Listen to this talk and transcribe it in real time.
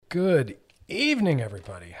Good evening,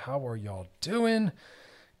 everybody. How are y'all doing?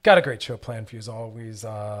 Got a great show planned for you as always.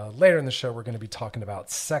 Later in the show, we're going to be talking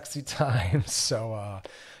about sexy time. So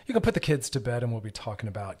you can put the kids to bed and we'll be talking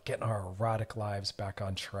about getting our erotic lives back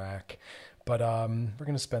on track. But we're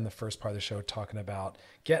going to spend the first part of the show talking about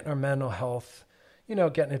getting our mental health,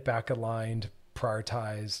 getting it back aligned,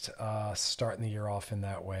 prioritized, starting the year off in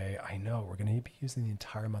that way. I know we're going to be using the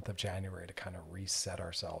entire month of January to kind of reset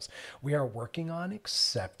ourselves. We are working on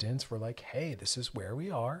acceptance. We're like, hey, this is where we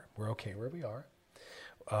are. We're okay where we are.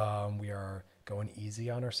 We are going easy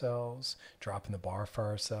on ourselves, dropping the bar for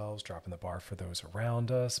ourselves, dropping the bar for those around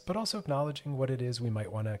us, but also acknowledging what it is we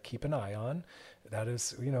might want to keep an eye on. That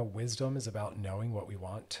is, wisdom is about knowing what we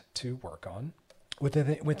want to work on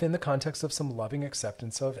within the context of some loving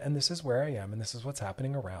acceptance of, and this is where I am, and this is what's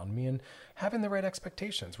happening around me, and having the right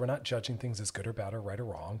expectations. We're not judging things as good or bad or right or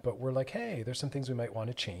wrong, but we're like, hey, there's some things we might want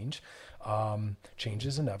to change. Change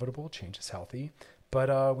is inevitable. Change is healthy.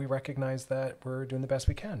 But we recognize that we're doing the best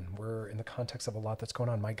we can. We're in the context of a lot that's going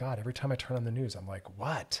on. My God, every time I turn on the news, I'm like,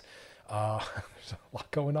 what? There's a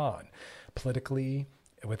lot going on politically,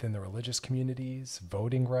 within the religious communities,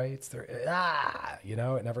 voting rights.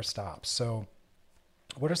 It never stops. So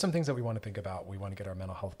what are some things that we want to think about? We want to get our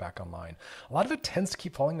mental health back online. A lot of it tends to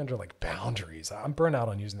keep falling under like boundaries. I'm burnt out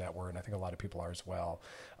on using that word, and I think a lot of people are as well.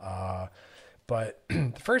 But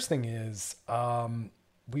the first thing is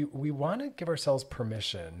we want to give ourselves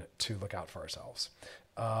permission to look out for ourselves.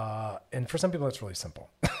 And for some people, it's really simple.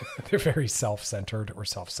 They're very self-centered or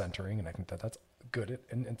self-centering, and I think that that's good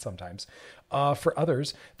and sometimes. For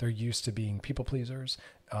others, they're used to being people pleasers,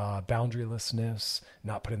 boundarylessness,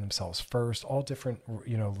 not putting themselves first, all different,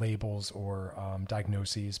 labels or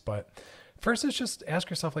diagnoses. But first is just ask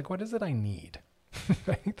yourself, like, what is it I need?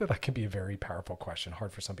 I think that can be a very powerful question,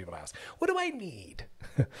 hard for some people to ask. What do I need?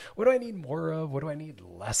 What do I need more of? What do I need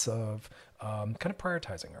less of? Kind of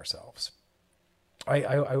prioritizing ourselves.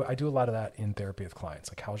 I do a lot of that in therapy with clients.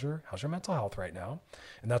 Like, how's your mental health right now?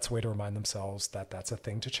 And that's a way to remind themselves that that's a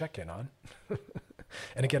thing to check in on.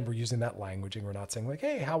 And again, we're using that languaging. We're not saying like,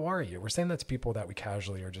 hey, how are you? We're saying that to people that we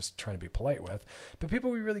casually are just trying to be polite with, but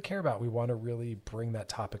people we really care about. We want to really bring that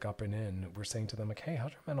topic up and in. We're saying to them like, hey,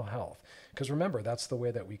 how's your mental health? Because remember, that's the way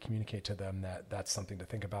that we communicate to them that that's something to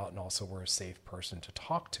think about. And also we're a safe person to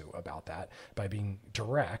talk to about that by being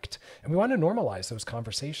direct. And we want to normalize those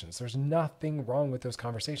conversations. There's nothing wrong with those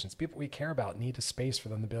conversations. People we care about need a space for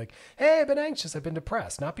them to be like, hey, I've been anxious. I've been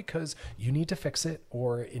depressed. Not because you need to fix it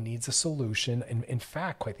or it needs a solution. And in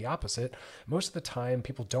fact, quite the opposite. Most of the time,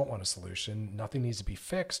 people don't want a solution. Nothing needs to be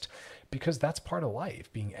fixed because that's part of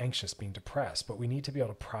life, being anxious, being depressed. But we need to be able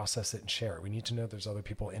to process it and share it. We need to know there's other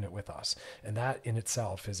people in it with us. And that in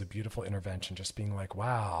itself is a beautiful intervention, just being like,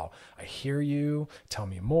 wow, I hear you. Tell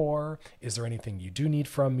me more. Is there anything you do need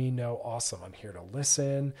from me? No. Awesome. I'm here to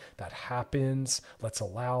listen. That happens. Let's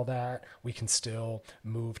allow that. We can still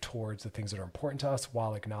move towards the things that are important to us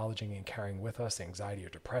while acknowledging and carrying with us anxiety or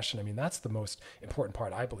depression. I mean, that's the most important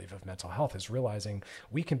part, I believe, of mental health is realizing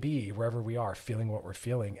we can be wherever we are, feeling what we're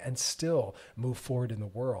feeling, and still move forward in the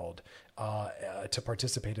world to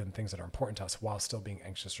participate in things that are important to us while still being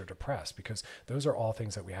anxious or depressed, because those are all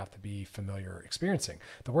things that we have to be familiar experiencing.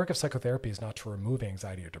 The work of psychotherapy is not to remove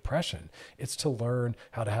anxiety or depression. It's to learn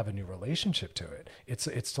how to have a new relationship to it.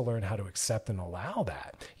 It's to learn how to accept and allow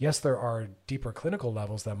that. Yes, there are deeper clinical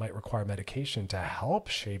levels that might require medication to help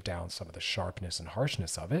shave down some of the sharpness and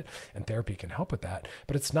harshness of it, and therapy can help with that.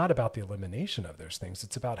 But it's not about the elimination of those things.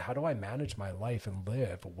 It's about how do I manage my life and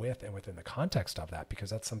live with and within the context of that,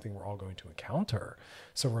 because that's something we're all going to encounter.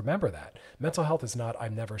 So remember that mental health is not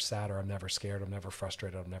I'm never sad or I'm never scared, I'm never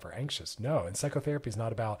frustrated, I'm never anxious. No, and psychotherapy is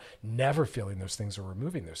not about never feeling those things or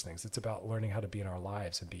removing those things. It's about learning how to be in our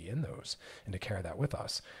lives and be in those and to carry that with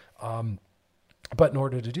us. But in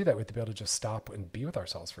order to do that, we have to be able to just stop and be with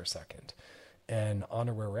ourselves for a second and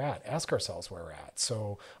honor where we're at, ask ourselves where we're at.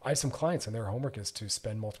 So I have some clients and their homework is to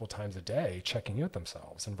spend multiple times a day checking in with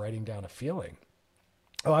themselves and writing down a feeling.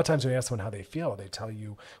 A lot of times when you ask someone how they feel, they tell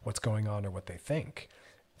you what's going on or what they think.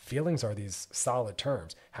 Feelings are these solid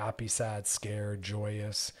terms: happy, sad, scared,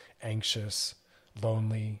 joyous, anxious,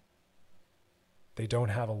 lonely. They don't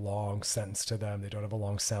have a long sentence to them. They don't have a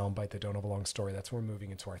long sound bite. They don't have a long story. That's when we're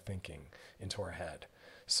moving into our thinking, into our head.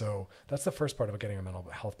 So that's the first part of getting our mental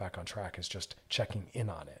health back on track, is just checking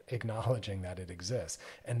in on it, acknowledging that it exists,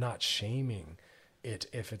 and not shaming it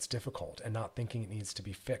if it's difficult, and not thinking it needs to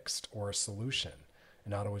be fixed or a solution,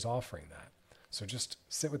 and not always offering that. So just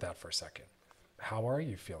sit with that for a second. How are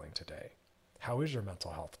you feeling today? How is your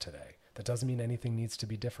mental health today? That doesn't mean anything needs to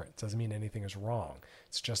be different. It doesn't mean anything is wrong.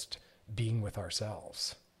 It's just being with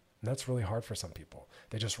ourselves. And that's really hard for some people.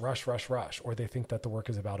 They just rush, or they think that the work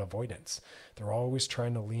is about avoidance. They're always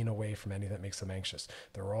trying to lean away from anything that makes them anxious.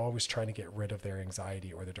 They're always trying to get rid of their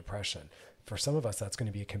anxiety or their depression. For some of us, that's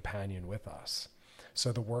going to be a companion with us.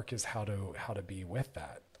 So the work is how to be with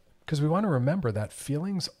that. Because we want to remember that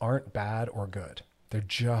feelings aren't bad or good. They're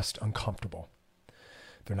just uncomfortable.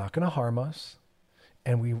 They're not going to harm us.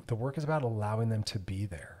 And the work is about allowing them to be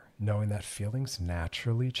there, knowing that feelings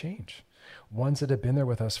naturally change. Ones that have been there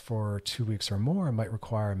with us for 2 weeks or more might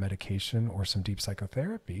require medication or some deep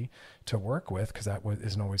psychotherapy to work with, because that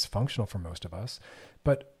isn't always functional for most of us.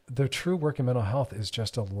 But the true work in mental health is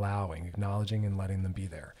just allowing, acknowledging, and letting them be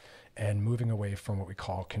there, and moving away from what we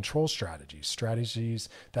call control strategies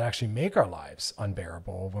that actually make our lives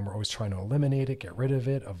unbearable when we're always trying to eliminate it, get rid of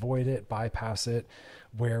it, avoid it, bypass it,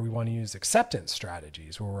 where we want to use acceptance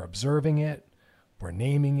strategies, where we're observing it, we're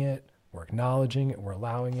naming it, we're acknowledging it, we're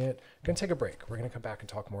allowing it. We're going to take a break. We're going to come back and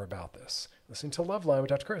talk more about this. Listening to Loveline with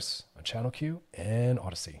Dr. Chris on Channel Q and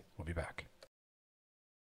Odyssey. We'll be back.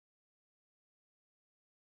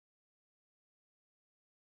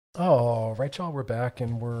 All right, y'all, we're back,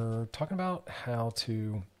 and we're talking about how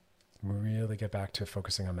to really get back to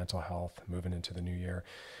focusing on mental health, moving into the new year.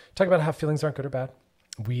 Talk about how feelings aren't good or bad.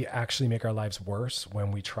 We actually make our lives worse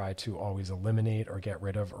when we try to always eliminate or get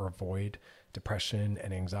rid of or avoid depression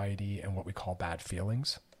and anxiety and what we call bad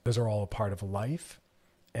feelings. Those are all a part of life,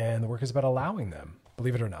 and the work is about allowing them.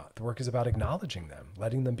 Believe it or not, the work is about acknowledging them,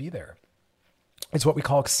 letting them be there. It's what we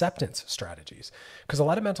call acceptance strategies, because a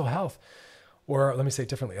lot of mental health, or let me say it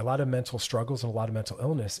differently, a lot of mental struggles and a lot of mental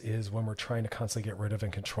illness is when we're trying to constantly get rid of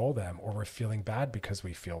and control them, or we're feeling bad because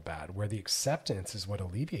we feel bad, where the acceptance is what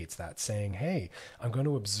alleviates that, saying, hey, I'm going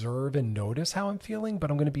to observe and notice how I'm feeling,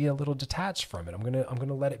 but I'm going to be a little detached from it. I'm going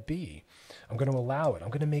to let it be. I'm going to allow it. I'm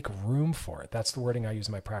going to make room for it. That's the wording I use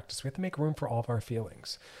in my practice. We have to make room for all of our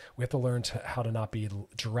feelings. We have to learn how to not be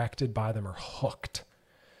directed by them or hooked.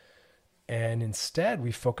 And instead,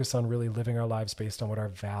 we focus on really living our lives based on what our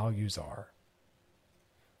values are.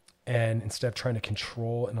 And instead of trying to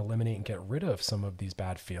control and eliminate and get rid of some of these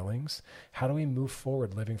bad feelings, how do we move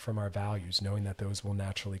forward living from our values, knowing that those will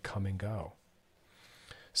naturally come and go?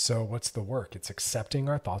 So what's the work? It's accepting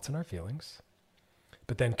our thoughts and our feelings,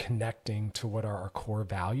 but then connecting to what are our core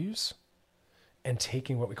values and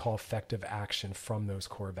taking what we call effective action from those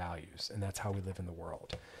core values. And that's how we live in the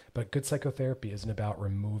world. But good psychotherapy isn't about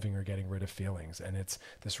removing or getting rid of feelings. And it's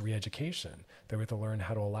this re-education that we have to learn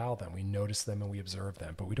how to allow them. We notice them and we observe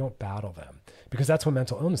them, but we don't battle them, because that's when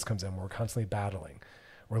mental illness comes in. We're constantly battling.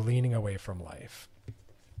 We're leaning away from life.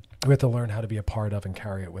 We have to learn how to be a part of and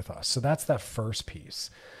carry it with us. So that's that first piece.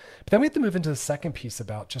 But then we have to move into the second piece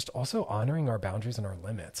about just also honoring our boundaries and our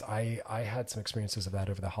limits. I had some experiences of that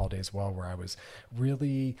over the holidays as well, where I was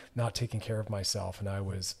really not taking care of myself, and I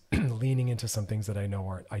was leaning into some things that I know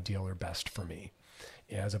aren't ideal or best for me,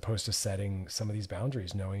 as opposed to setting some of these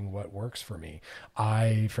boundaries, knowing what works for me.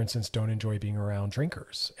 I, for instance, don't enjoy being around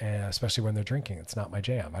drinkers, especially when they're drinking. It's not my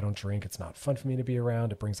jam. I don't drink. It's not fun for me to be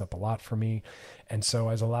around. It brings up a lot for me. And so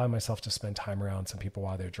I was allowing myself to spend time around some people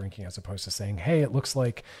while they're drinking, as opposed to saying, hey, it looks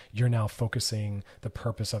like you're now focusing the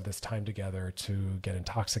purpose of this time together to get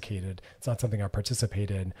intoxicated. It's not something I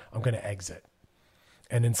participate in. I'm going to exit.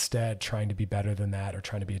 And instead trying to be better than that, or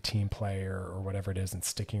trying to be a team player or whatever it is, and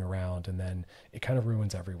sticking around. And then it kind of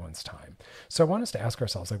ruins everyone's time. So I want us to ask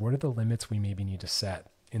ourselves, like, what are the limits we maybe need to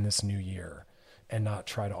set in this new year, and not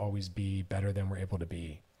try to always be better than we're able to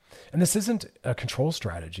be. And this isn't a control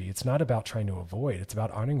strategy. It's not about trying to avoid. It's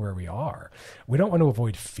about honoring where we are. We don't want to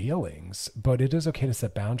avoid feelings, but it is okay to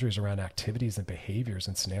set boundaries around activities and behaviors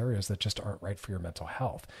and scenarios that just aren't right for your mental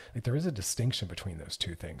health. Like, there is a distinction between those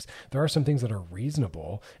two things. There are some things that are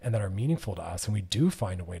reasonable and that are meaningful to us, and we do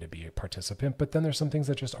find a way to be a participant, but then there's some things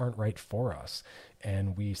that just aren't right for us,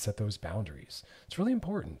 and we set those boundaries. It's really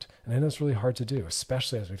important. And I know it's really hard to do,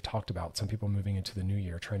 especially as we've talked about some people moving into the new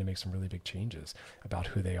year, trying to make some really big changes about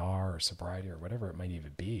who they are, or sobriety, or whatever it might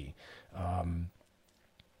even be.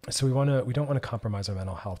 So we don't want to compromise our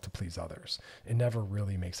mental health to please others. It never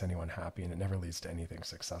really makes anyone happy, and it never leads to anything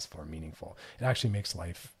successful or meaningful. It actually makes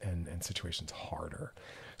life and situations harder.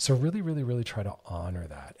 So really, really, really try to honor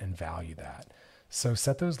that and value that. So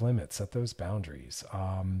set those limits, set those boundaries.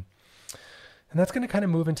 And that's going to kind of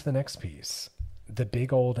move into the next piece. The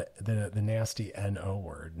big old, the nasty NO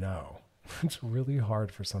word, no. It's really hard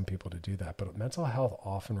for some people to do that, but mental health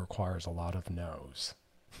often requires a lot of no's.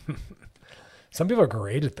 Some people are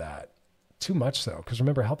great at that, too much so, because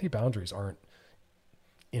remember, healthy boundaries aren't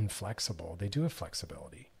inflexible. They do have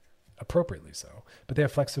flexibility, appropriately so, but they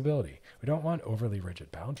have flexibility. We don't want overly rigid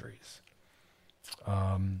boundaries.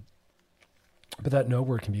 But that no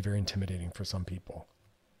word can be very intimidating for some people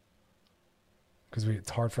because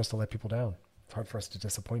it's hard for us to let people down. It's hard for us to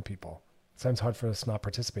disappoint people. Sometimes hard for us to not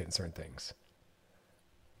participate in certain things,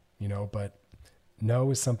 but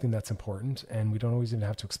no is something that's important, and we don't always even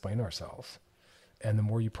have to explain ourselves. And the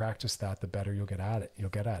more you practice that, the better you'll get at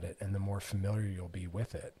it. And the more familiar you'll be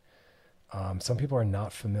with it. Some people are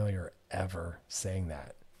not familiar ever saying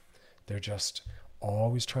that. They're just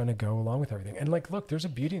always trying to go along with everything. And look, there's a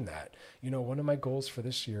beauty in that. One of my goals for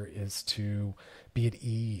this year is to be at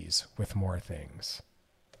ease with more things.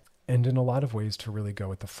 And in a lot of ways to really go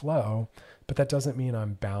with the flow, but that doesn't mean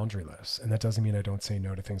I'm boundaryless. And that doesn't mean I don't say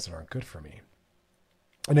no to things that aren't good for me.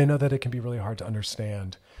 And I know that it can be really hard to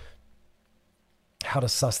understand how to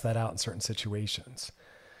suss that out in certain situations.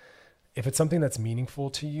 If it's something that's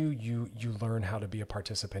meaningful to you, you learn how to be a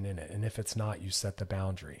participant in it. And if it's not, you set the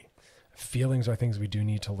boundary. Feelings are things we do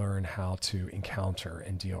need to learn how to encounter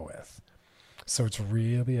and deal with. So it's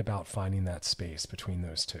really about finding that space between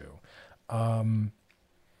those two.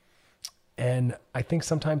 And I think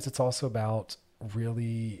sometimes it's also about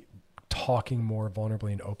really talking more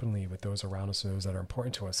vulnerably and openly with those around us, those that are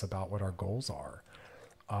important to us, about what our goals are.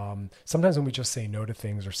 Sometimes when we just say no to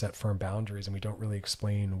things or set firm boundaries and we don't really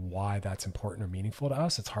explain why that's important or meaningful to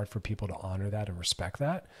us, it's hard for people to honor that and respect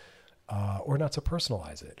that, or not to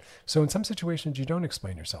personalize it. So in some situations you don't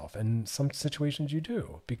explain yourself, and some situations you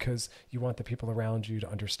do, because you want the people around you to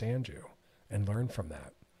understand you and learn from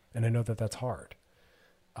that. And I know that that's hard.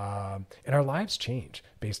 And our lives change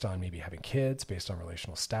based on maybe having kids, based on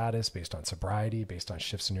relational status, based on sobriety, based on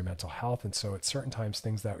shifts in your mental health. And so at certain times,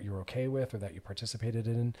 things that you're okay with or that you participated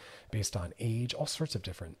in based on age, all sorts of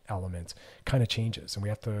different elements kind of changes. And we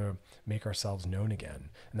have to make ourselves known again.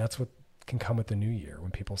 And that's what can come with the new year.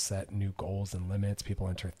 When people set new goals and limits, people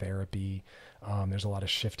enter therapy. There's a lot of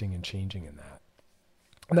shifting and changing in that.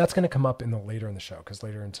 And that's going to come up later in the show, because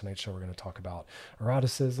later in tonight's show, we're going to talk about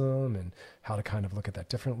eroticism and how to kind of look at that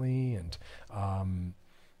differently. And,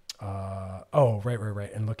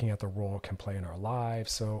 right. And looking at the role it can play in our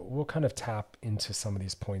lives. So we'll kind of tap into some of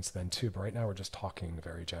these points then too. But right now we're just talking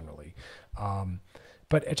very generally.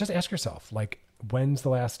 But just ask yourself, when's the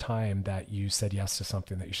last time that you said yes to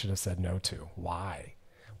something that you should have said no to? Why?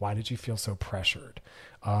 Why did you feel so pressured?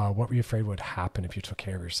 What were you afraid would happen if you took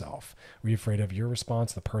care of yourself? Were you afraid of your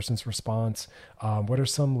response, the person's response? What are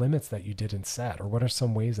some limits that you didn't set? Or what are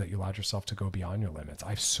some ways that you allowed yourself to go beyond your limits? I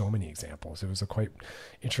have so many examples. It was a quite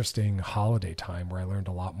interesting holiday time where I learned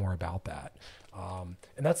a lot more about that. And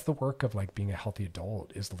that's the work of being a healthy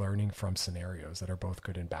adult, is learning from scenarios that are both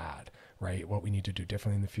good and bad, right? What we need to do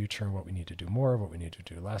differently in the future, and what we need to do more of, what we need to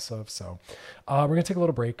do less of. So we're going to take a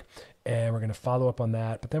little break, and we're going to follow up on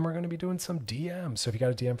that. But then we're going to be doing some DMs. So if you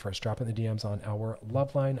got a DM for us, drop in the DMs on our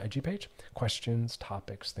Loveline IG page. Questions,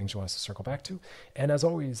 topics, things you want us to circle back to. And as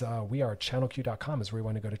always, we are channelq.com is where you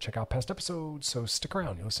want to go to check out past episodes. So stick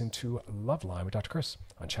around. You're listening to Loveline with Dr. Chris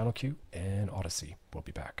on Channel Q and Odyssey. We'll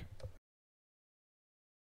be back.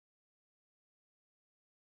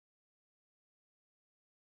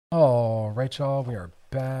 All right, y'all, we are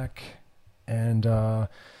back, and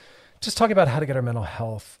just talking about how to get our mental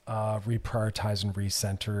health reprioritized and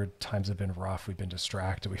recentered. Times have been rough. We've been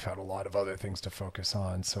distracted. We've had a lot of other things to focus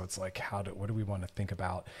on. So it's what do we want to think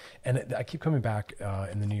about? And I keep coming back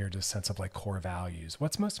in the new year to a sense of core values.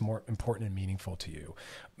 What's more important and meaningful to you?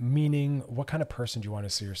 Meaning, what kind of person do you want to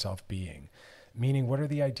see yourself being? Meaning, what are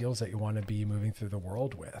the ideals that you want to be moving through the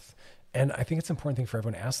world with? And I think it's an important thing for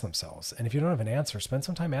everyone to ask themselves. And if you don't have an answer, spend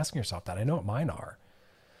some time asking yourself that. I know what mine are.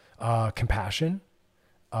 Compassion,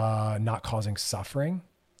 not causing suffering.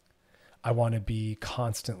 I want to be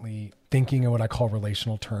constantly thinking in what I call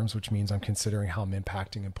relational terms, which means I'm considering how I'm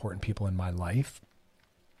impacting important people in my life.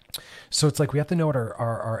 So it's we have to know what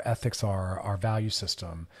our ethics are, our value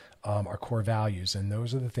system, our core values. And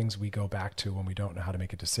those are the things we go back to when we don't know how to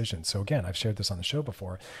make a decision. So again, I've shared this on the show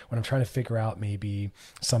before. When I'm trying to figure out maybe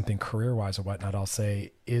something career-wise or whatnot, I'll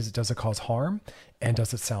say, does it cause harm? And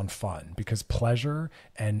does it sound fun? Because pleasure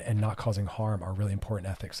and not causing harm are really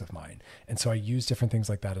important ethics of mine. And so I use different things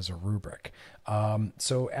like that as a rubric.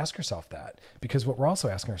 So ask yourself that, because what we're also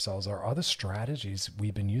asking ourselves are the strategies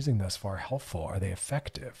we've been using thus far helpful? Are they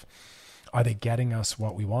effective? Are they getting us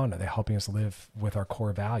what we want? Are they helping us live with our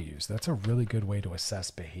core values? That's a really good way to assess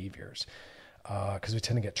behaviors, because we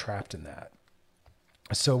tend to get trapped in that.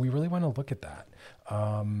 So we really want to look at that.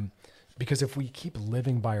 Because if we keep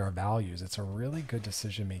living by our values, it's a really good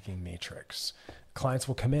decision-making matrix. Clients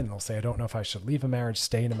will come in and they'll say, I don't know if I should leave a marriage,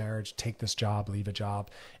 stay in a marriage, take this job, leave a job.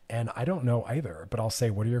 And I don't know either, but I'll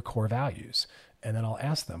say, what are your core values? And then I'll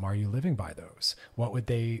ask them, are you living by those? How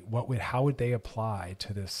would they apply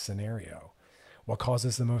to this scenario? What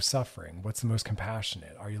causes the most suffering? What's the most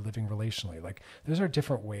compassionate? Are you living relationally? Like, those are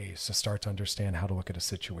different ways to start to understand how to look at a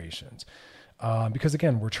situation. Because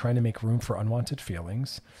again, we're trying to make room for unwanted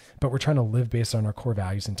feelings, but we're trying to live based on our core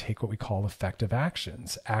values and take what we call effective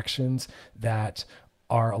actions, actions that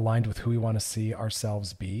are aligned with who we want to see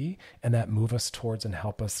ourselves be and that move us towards and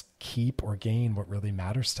help us keep or gain what really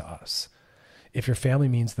matters to us. If your family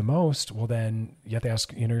means the most, well, then you have to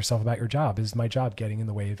ask yourself about your job. Is my job getting in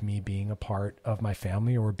the way of me being a part of my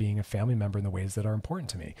family or being a family member in the ways that are important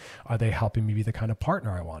to me? Are they helping me be the kind of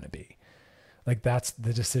partner I want to be? Like, that's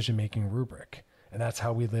the decision-making rubric. And that's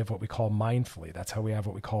how we live what we call mindfully. That's how we have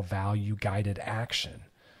what we call value-guided action.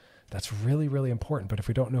 That's really, really important. But if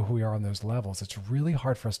we don't know who we are on those levels, it's really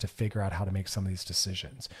hard for us to figure out how to make some of these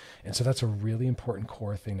decisions. And so that's a really important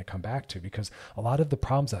core thing to come back to, because a lot of the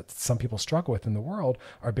problems that some people struggle with in the world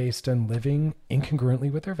are based on living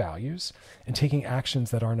incongruently with their values and taking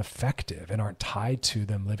actions that aren't effective and aren't tied to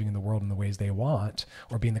them living in the world in the ways they want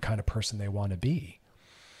or being the kind of person they want to be.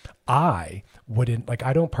 I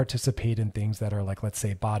don't participate in things that are like, let's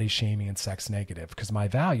say, body shaming and sex negative, because my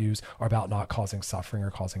values are about not causing suffering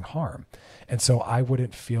or causing harm. And so I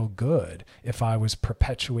wouldn't feel good if I was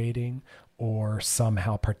perpetuating or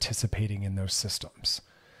somehow participating in those systems.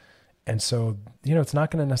 And so, it's not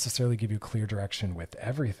going to necessarily give you clear direction with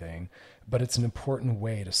everything, but it's an important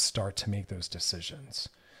way to start to make those decisions.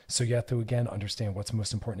 So you have to, again, understand what's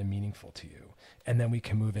most important and meaningful to you. And then we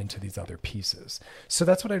can move into these other pieces. So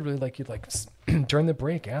that's what I'd really like you during the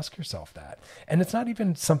break, ask yourself that. And it's not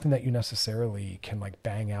even something that you necessarily can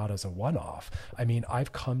bang out as a one-off. I mean,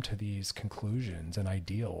 I've come to these conclusions and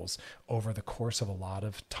ideals over the course of a lot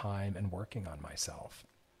of time and working on myself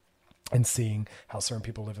and seeing how certain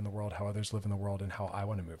people live in the world, how others live in the world, and how I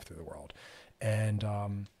want to move through the world.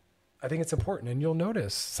 And, I think it's important. And you'll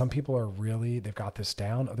notice some people they've got this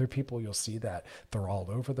down. Other people, you'll see that they're all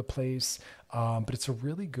over the place. But it's a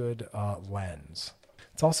really good lens.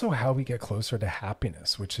 It's also how we get closer to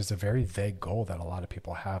happiness, which is a very vague goal that a lot of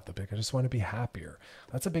people have. They'll be like, I just want to be happier.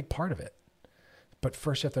 That's a big part of it. But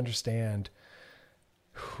first you have to understand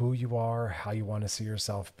who you are, how you want to see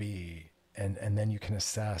yourself be. And then you can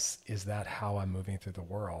assess, is that how I'm moving through the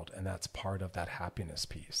world? And that's part of that happiness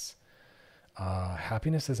piece.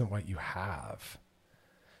 Happiness isn't what you have.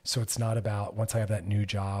 So it's not about once I have that new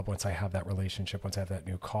job, once I have that relationship, once I have that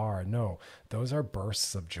new car. No, those are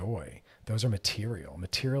bursts of joy. Those are material.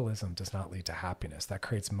 Materialism does not lead to happiness. That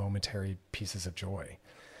creates momentary pieces of joy.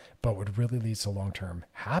 But what really leads to long-term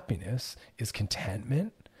happiness is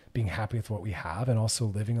contentment, being happy with what we have, and also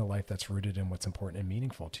living a life that's rooted in what's important and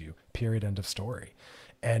meaningful to you. Period. End of story.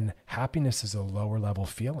 And happiness is a lower level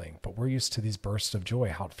feeling, but we're used to these bursts of joy,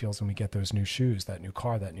 how it feels when we get those new shoes, that new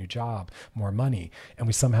car, that new job, more money. And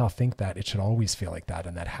we somehow think that it should always feel like that.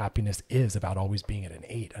 And that happiness is about always being at an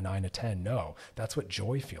 8, a 9, a 10. No, that's what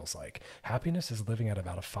joy feels like. Happiness is living at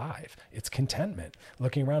about a 5. It's contentment,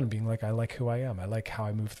 looking around and being like, I like who I am. I like how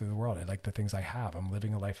I move through the world. I like the things I have. I'm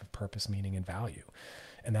living a life of purpose, meaning, and value.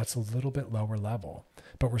 And that's a little bit lower level,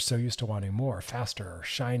 but we're so used to wanting more, faster,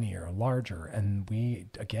 shinier, larger. And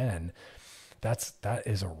that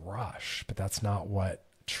is a rush, but that's not what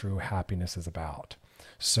true happiness is about.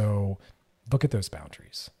 So look at those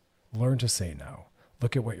boundaries, learn to say no,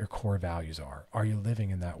 look at what your core values are. Are you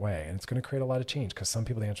living in that way? And it's going to create a lot of change, because some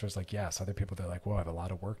people, the answer is like, yes. Other people, they're like, well, I have a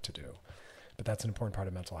lot of work to do, but that's an important part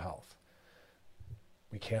of mental health.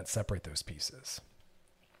 We can't separate those pieces.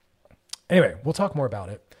 Anyway, we'll talk more about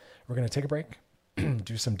it. We're going to take a break,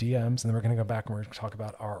 do some DMs, and then we're going to go back and we're going to talk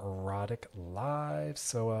about our erotic lives.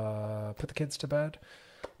 So put the kids to bed.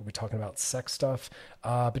 We'll be talking about sex stuff.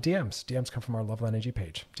 But DMs come from our Loveline IG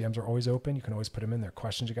page. DMs are always open. You can always put them in there.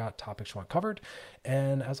 Questions you got, topics you want covered.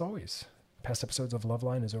 And as always, past episodes of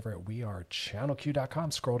Loveline is over at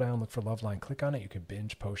wearechannelq.com. Scroll down, look for Loveline, click on it. You can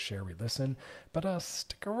binge, post, share, re-listen. But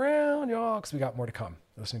stick around, y'all, because we got more to come.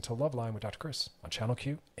 You're listening to Loveline with Dr. Chris on Channel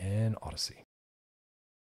Q and Odyssey.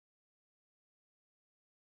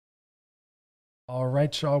 All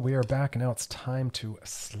right, y'all, we are back, and now it's time to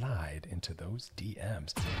slide into those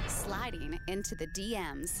DMs. Sliding into the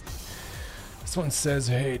DMs. This one says,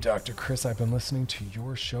 hey, Dr. Chris, I've been listening to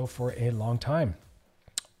your show for a long time.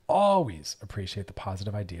 Always appreciate the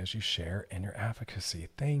positive ideas you share and your advocacy.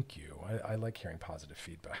 Thank you. I like hearing positive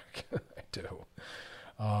feedback. I do.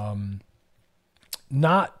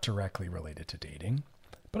 Not directly related to dating,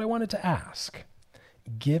 but I wanted to ask,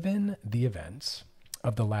 given the events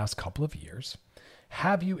of the last couple of years,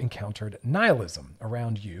 have you encountered nihilism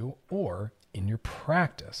around you or in your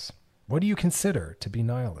practice? What do you consider to be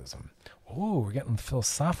nihilism? Oh, we're getting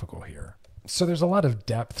philosophical here. So there's a lot of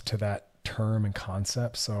depth to that term and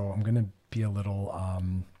concept. So I'm going to be a little,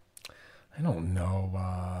 I don't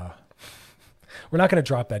know. We're not going to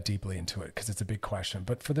drop that deeply into it because it's a big question.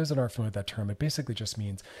 But for those that aren't familiar with that term, it basically just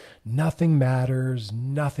means nothing matters.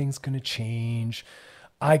 Nothing's going to change.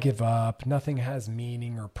 I give up. Nothing has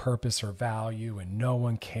meaning or purpose or value, and no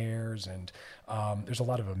one cares. And there's a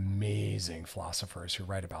lot of amazing philosophers who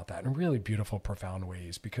write about that in really beautiful, profound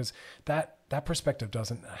ways, because that perspective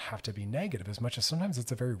doesn't have to be negative as much as sometimes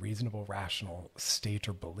it's a very reasonable, rational state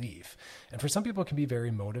or belief. And for some people, it can be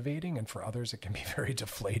very motivating, and for others, it can be very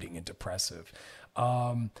deflating and depressive.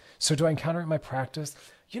 So do I encounter it in my practice?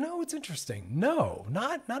 It's interesting. No,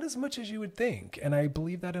 not as much as you would think. And I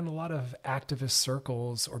believe that in a lot of activist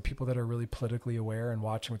circles or people that are really politically aware and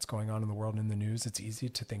watching what's going on in the world and in the news, it's easy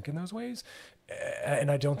to think in those ways. And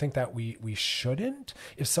I don't think that we shouldn't.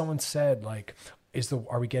 If someone said like,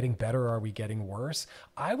 are we getting better or are we getting worse?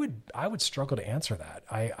 I would struggle to answer that.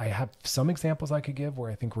 I have some examples I could give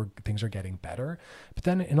where I think things are getting better, but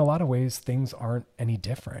then in a lot of ways, things aren't any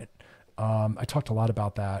different. I talked a lot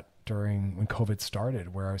about that when COVID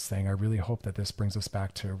started, where I was saying, I really hope that this brings us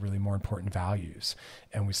back to really more important values,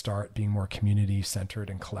 and we start being more community centered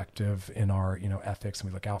and collective in our, ethics, and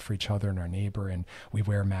we look out for each other and our neighbor, and we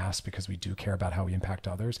wear masks because we do care about how we impact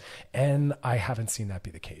others. And I haven't seen that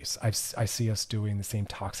be the case. I see us doing the same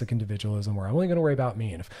toxic individualism where I'm only going to worry about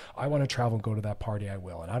me. And if I want to travel and go to that party, I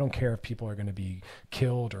will. And I don't care if people are going to be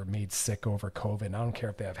killed or made sick over COVID. And I don't care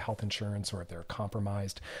if they have health insurance or if they're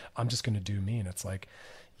compromised. I'm just going to do me. And it's like,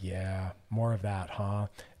 yeah, more of that, huh?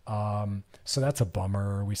 So that's a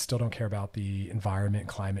bummer. We still don't care about the environment and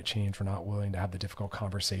climate change. We're not willing to have the difficult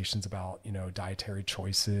conversations about, dietary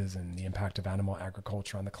choices and the impact of animal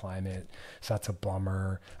agriculture on the climate. So that's a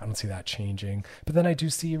bummer. I don't see that changing. But then I do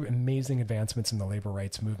see amazing advancements in the labor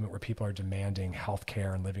rights movement where people are demanding health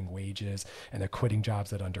care and living wages, and they're quitting jobs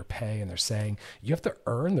that underpay, and they're saying you have to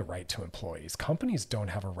earn the right to employees. Companies don't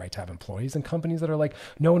have a right to have employees, and companies that are like,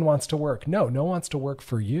 no one wants to work. No one wants to work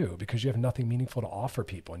for you because you have nothing meaningful to offer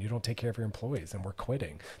people, and you don't take care of your employees, and we're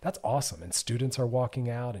quitting. That's awesome. And students are walking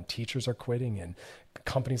out, and teachers are quitting, and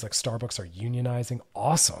companies like Starbucks are unionizing.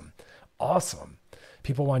 Awesome.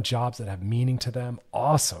 People want jobs that have meaning to them.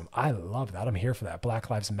 Awesome. I love that. I'm here for that. Black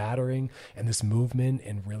Lives Mattering and this movement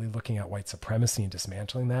and really looking at white supremacy and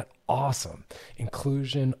dismantling that. Awesome.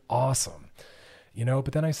 Inclusion. Awesome.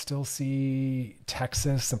 But then I still see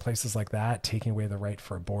Texas and places like that taking away the right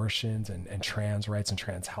for abortions and trans rights and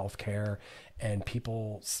trans health care, and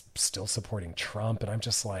people still supporting Trump. And I'm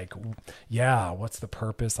just like, yeah, what's the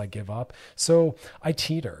purpose? I give up. So I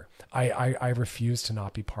teeter. I refuse to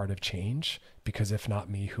not be part of change, because if not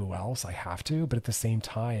me, who else? I have to. But at the same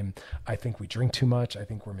time, I think we drink too much. I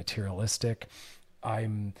think we're materialistic.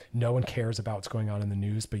 No one cares about what's going on in the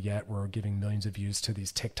news, but yet we're giving millions of views to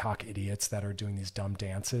these TikTok idiots that are doing these dumb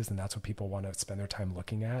dances, and that's what people want to spend their time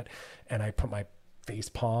looking at. And I put my face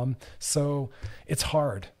palm. So it's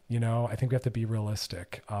hard, I think we have to be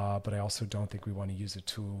realistic, but I also don't think we want to use it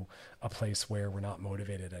to a place where we're not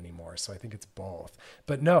motivated anymore. So I think it's both.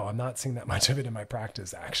 But no, I'm not seeing that much of it in my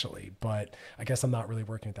practice, actually. But I guess I'm not really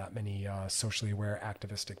working with that many socially aware,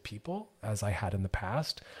 activistic people as I had in the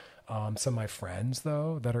past. Some of my friends,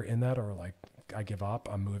 though, that are in that are like, I give up.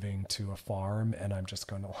 I'm moving to a farm, and I'm just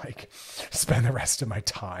going to spend the rest of my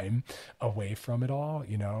time away from it all,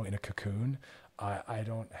 in a cocoon. I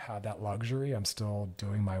don't have that luxury. I'm still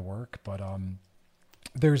doing my work, but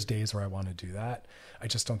there's days where I want to do that. I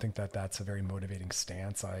just don't think that that's a very motivating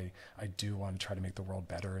stance. I do want to try to make the world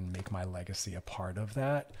better and make my legacy a part of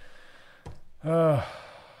that.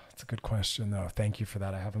 It's a good question, though. Thank you for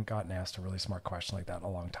that. I haven't gotten asked a really smart question like that in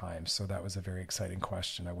a long time. So that was a very exciting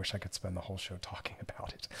question. I wish I could spend the whole show talking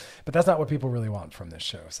about it. But that's not what people really want from this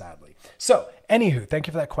show, sadly. So, anywho, thank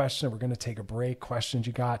you for that question. We're going to take a break. Questions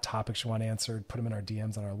you got, topics you want answered, put them in our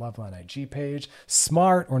DMs on our Loveline IG page.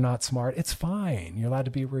 Smart or not smart, it's fine. You're allowed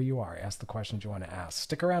to be where you are. Ask the questions you want to ask.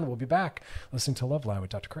 Stick around. We'll be back listening to Loveline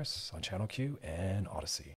with Dr. Chris on Channel Q and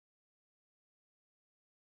Odyssey.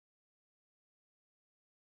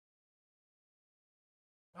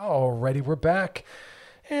 Alrighty, we're back,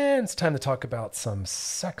 and it's time to talk about some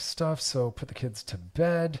sex stuff, so put the kids to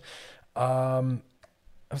bed. I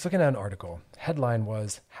was looking at an article. Headline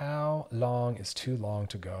was, how long is too long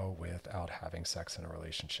to go without having sex in a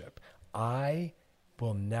relationship? I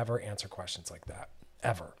will never answer questions like that,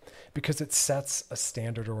 ever, because it sets a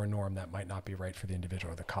standard or a norm that might not be right for the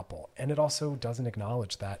individual or the couple. And it also doesn't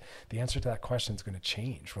acknowledge that the answer to that question is going to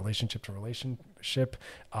change relationship to relationship,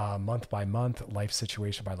 month by month, life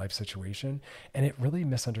situation by life situation. And it really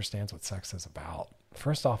misunderstands what sex is about.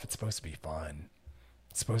 First off, it's supposed to be fun.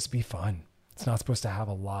 It's supposed to be fun. It's not supposed to have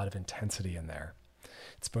a lot of intensity in there.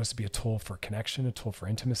 It's supposed to be a tool for connection, a tool for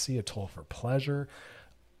intimacy, a tool for pleasure.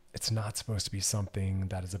 It's not supposed to be something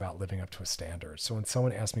that is about living up to a standard. So when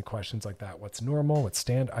someone asks me questions like that, what's normal, what's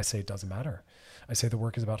standard, I say it doesn't matter. I say the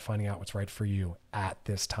work is about finding out what's right for you at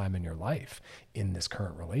this time in your life, in this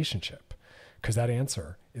current relationship. Because that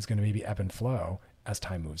answer is going to maybe ebb and flow as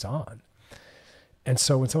time moves on. And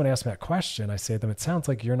so when someone asks me that question, I say to them, it sounds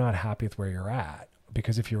like you're not happy with where you're at.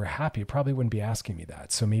 Because if you were happy, you probably wouldn't be asking me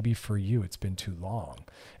that. So maybe for you, it's been too long.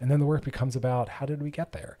 And then the work becomes about, how did we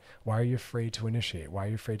get there? Why are you afraid to initiate? Why are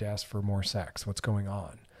you afraid to ask for more sex? What's going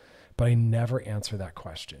on? But I never answer that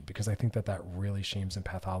question because I think that that really shames and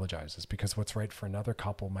pathologizes, because what's right for another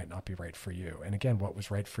couple might not be right for you. And again, what was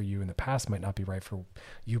right for you in the past might not be right for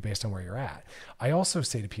you based on where you're at. I also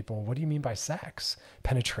say to people, what do you mean by sex?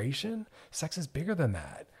 Penetration? Sex is bigger than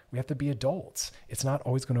that. We have to be adults. It's not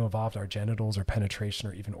always going to involve our genitals or penetration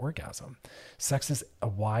or even orgasm. Sex is a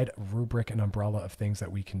wide rubric and umbrella of things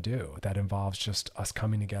that we can do that involves just us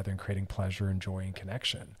coming together and creating pleasure and joy and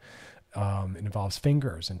connection. It involves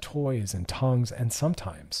fingers and toys and tongues and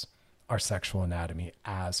sometimes our sexual anatomy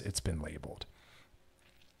as it's been labeled.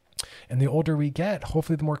 And the older we get,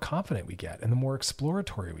 hopefully the more confident we get and the more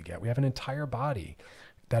exploratory we get. We have an entire body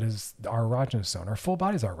that is our erogenous zone. Our full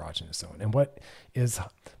body is our erogenous zone. And what is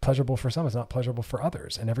pleasurable for some is not pleasurable for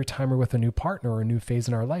others. And every time we're with a new partner or a new phase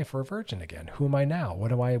in our life, we're a virgin again. Who am I now?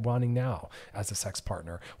 What am I wanting now as a sex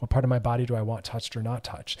partner? What part of my body do I want touched or not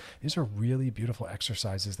touched? These are really beautiful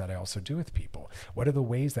exercises that I also do with people. What are the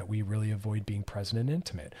ways that we really avoid being present and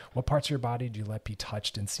intimate? What parts of your body do you let be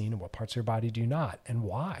touched and seen? And what parts of your body do you not? And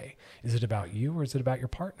why? Is it about you or is it about your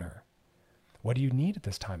partner? What do you need at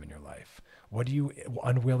this time in your life? What are you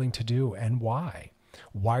unwilling to do and why?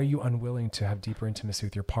 Why are you unwilling to have deeper intimacy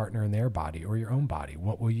with your partner and their body or your own body?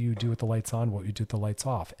 What will you do with the lights on? What will you do with the lights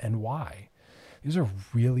off? And why? These are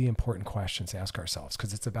really important questions to ask ourselves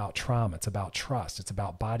because it's about trauma. It's about trust. It's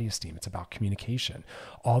about body esteem. It's about communication.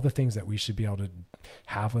 All the things that we should be able to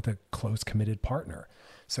have with a close, committed partner.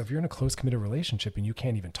 So if you're in a close, committed relationship and you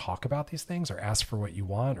can't even talk about these things or ask for what you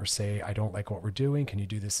want or say, I don't like what we're doing, can you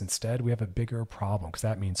do this instead? We have a bigger problem because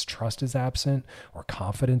that means trust is absent or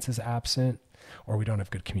confidence is absent, or we don't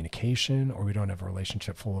have good communication, or we don't have a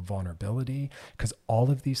relationship full of vulnerability, because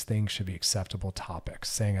all of these things should be acceptable topics.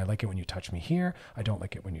 Saying, I like it when you touch me here. I don't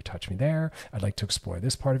like it when you touch me there. I'd like to explore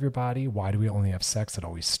this part of your body. Why do we only have sex that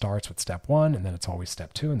always starts with step 1, and then it's always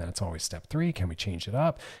step 2, and then it's always step 3? Can we change it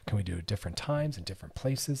up? Can we do it different times in different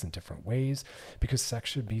places in different ways? Because sex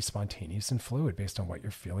should be spontaneous and fluid based on what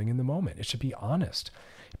you're feeling in the moment. It should be honest.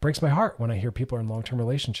 It breaks my heart when I hear people are in long-term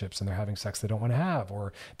relationships and they're having sex they don't want to have,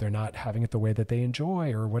 or they're not having it the way that they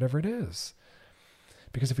enjoy, or whatever it is.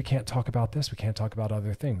 Because if we can't talk about this, we can't talk about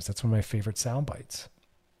other things. That's one of my favorite sound bites.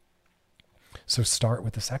 So start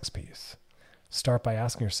with the sex piece. Start by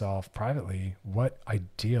asking yourself privately, what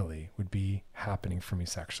ideally would be happening for me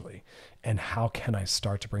sexually? And how can I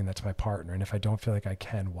start to bring that to my partner? And if I don't feel like I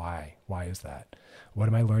can, why? Why is that? What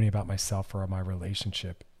am I learning about myself or my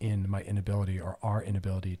relationship in my inability or our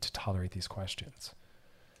inability to tolerate these questions?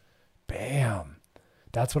 Bam.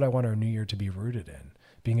 That's what I want our new year to be rooted in.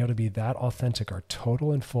 Being able to be that authentic, our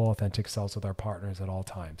total and full authentic selves with our partners at all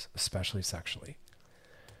times, especially sexually.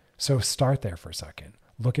 So start there for a second.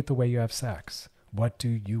 Look at the way you have sex. What do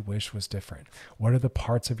you wish was different? What are the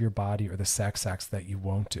parts of your body or the sex acts that you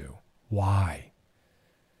won't do? Why?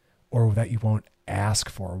 Or that you won't ask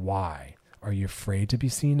for? Why? Are you afraid to be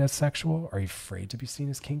seen as sexual? Are you afraid to be seen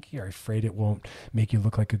as kinky? Are you afraid it won't make you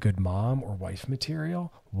look like a good mom or wife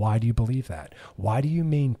material? Why do you believe that? Why do you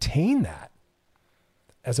maintain that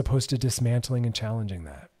as opposed to dismantling and challenging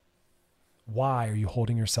that? Why are you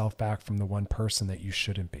holding yourself back from the one person that you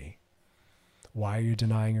shouldn't be? Why are you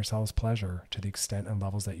denying yourselves pleasure to the extent and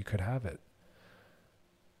levels that you could have it?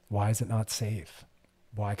 Why is it not safe?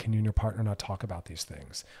 Why can you and your partner not talk about these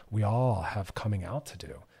things? We all have coming out to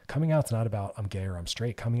do. Coming out's not about I'm gay or I'm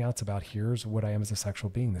straight. Coming out's about here's what I am as a sexual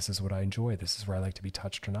being. This is what I enjoy. This is where I like to be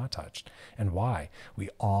touched or not touched. And why? We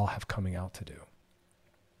all have coming out to do.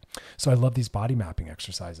 So I love these body mapping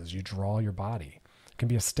exercises. You draw your body. It can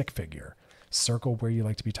be a stick figure. Circle where you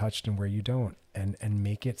like to be touched and where you don't, and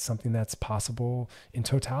make it something that's possible in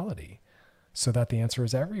totality so that the answer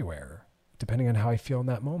is everywhere, depending on how I feel in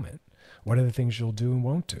that moment. What are the things you'll do and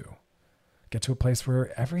won't do? Get to a place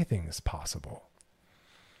where everything is possible.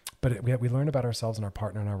 But we learn about ourselves and our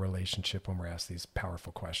partner and our relationship when we're asked these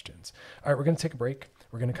powerful questions. All right, we're going to take a break.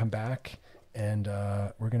 We're going to come back, and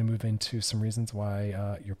we're going to move into some reasons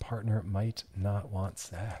why your partner might not want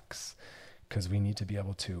sex. Because we need to be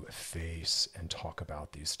able to face and talk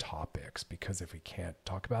about these topics. Because if we can't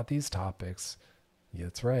talk about these topics, Yeah,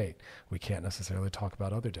 that's right. We can't necessarily talk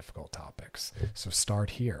about other difficult topics. So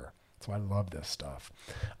start here. That's why I love this stuff.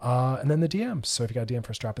 And then the DMs. So if you got a DM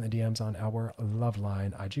for us, drop in the DMs on our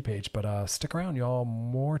Loveline IG page. But stick around, y'all.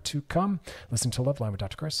 More to come. Listen to Loveline with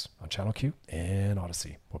Dr. Chris on Channel Q and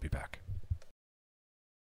Odyssey. We'll be back.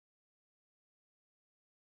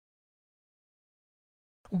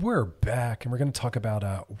 We're back, and we're going to talk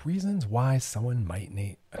about reasons why someone might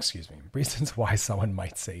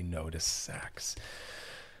say no to sex.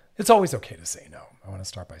 It's always okay to say no. I want to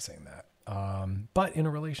start by saying that. But in a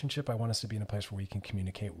relationship, I want us to be in a place where we can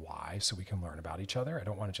communicate why, so we can learn about each other. I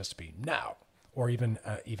don't want it just to be no, or even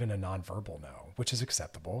a nonverbal no, which is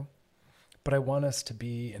acceptable. But I want us to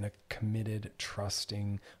be in a committed,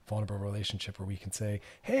 trusting, vulnerable relationship where we can say,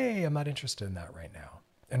 hey, I'm not interested in that right now.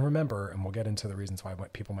 And remember, and we'll get into the reasons why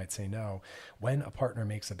people might say no, when a partner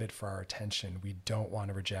makes a bid for our attention, we don't want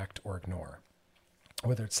to reject or ignore,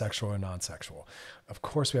 whether it's sexual or non-sexual. Of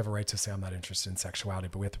course, we have a right to say I'm not interested in sexuality,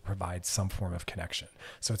 but we have to provide some form of connection.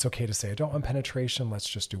 So it's okay to say I don't want penetration, let's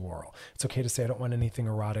just do oral. It's okay to say I don't want anything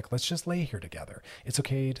erotic, let's just lay here together. It's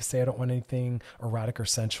okay to say I don't want anything erotic or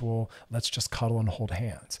sensual, let's just cuddle and hold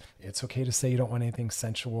hands. It's okay to say you don't want anything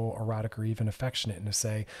sensual, erotic, or even affectionate, and to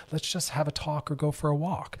say let's just have a talk or go for a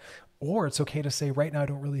walk. Or it's okay to say, right now I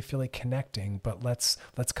don't really feel like connecting, but let's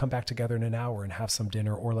come back together in an hour and have some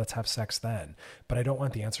dinner, or let's have sex then. But I don't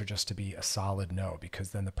want the answer just to be a solid no, because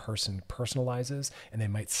then the person personalizes and they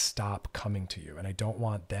might stop coming to you. And I don't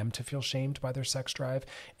want them to feel shamed by their sex drive,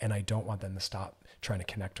 and I don't want them to stop trying to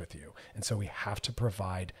connect with you. And so we have to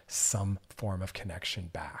provide some form of connection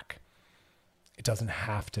back. It doesn't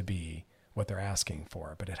have to be what they're asking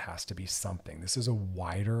for, but it has to be something. This is a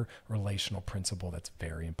wider relational principle that's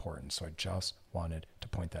very important. So I just wanted to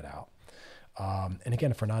point that out. And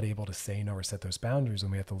again, if we're not able to say no or set those boundaries,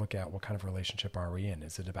 then we have to look at what kind of relationship are we in?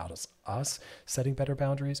 Is it about us setting better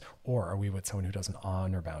boundaries, or are we with someone who doesn't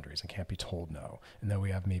honor boundaries and can't be told no? And then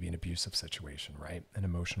we have maybe an abusive situation, right? An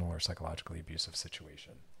emotional or psychologically abusive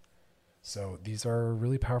situation. So these are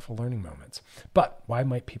really powerful learning moments. But why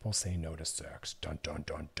might people say no to sex? Dun, dun,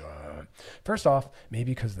 dun, dun. First off,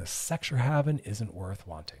 maybe because the sex you're having isn't worth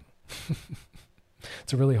wanting.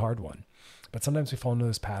 It's a really hard one. But sometimes we fall into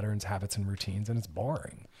those patterns, habits, and routines, and it's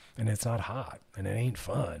boring. And it's not hot. And it ain't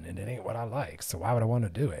fun. And it ain't what I like. So why would I want to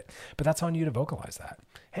do it? But that's on you to vocalize that.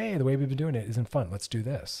 Hey, the way we've been doing it isn't fun. Let's do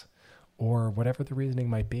this. Or whatever the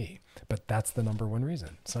reasoning might be. But that's the number one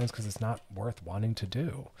reason. Sometimes because it's not worth wanting to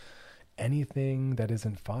do. Anything that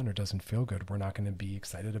isn't fun or doesn't feel good, we're not going to be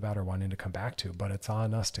excited about or wanting to come back to, but it's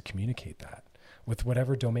on us to communicate that with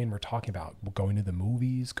whatever domain we're talking about. Going to the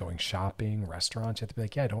movies, going shopping, restaurants, you have to be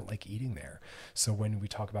like, yeah, I don't like eating there. So when we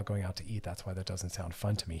talk about going out to eat, that's why that doesn't sound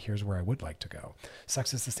fun to me. Here's where I would like to go.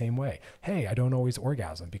 Sex is the same way. Hey, I don't always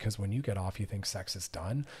orgasm because when you get off, you think sex is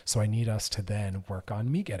done. So I need us to then work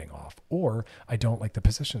on me getting off. Or I don't like the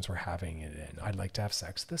positions we're having it in. I'd like to have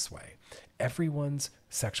sex this way. Everyone's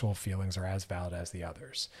sexual feelings are as valid as the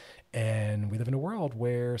others. And we live in a world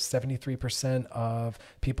where 73% of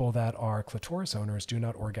people that are clitoris owners do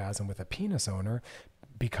not orgasm with a penis owner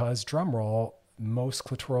because, drumroll, most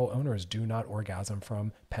clitoral owners do not orgasm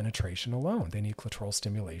from penetration alone. They need clitoral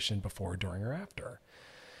stimulation before, during, or after.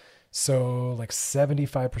 So like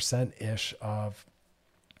 75%-ish of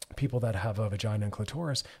people that have a vagina and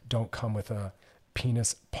clitoris don't come with a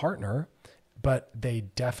penis partner, but they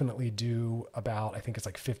definitely do about, I think it's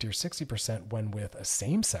like 50 or 60% when with a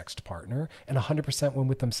same-sexed partner and 100% when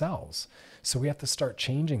with themselves. So we have to start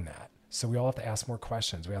changing that. So we all have to ask more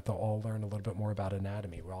questions. We have to all learn a little bit more about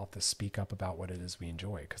anatomy. We all have to speak up about what it is we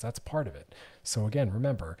enjoy, because that's part of it. So again,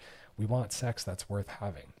 remember, we want sex that's worth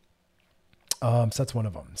having. So that's one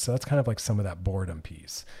of them. So that's kind of like some of that boredom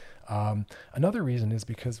piece. Another reason is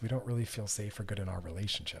because we don't really feel safe or good in our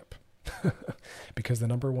relationship. Because the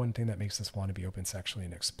number one thing that makes us want to be open sexually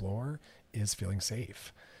and explore is feeling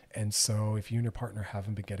safe. And so if you and your partner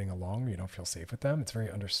haven't been getting along, or you don't feel safe with them, it's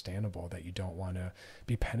very understandable that you don't want to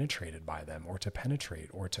be penetrated by them, or to penetrate,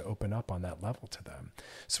 or to open up on that level to them.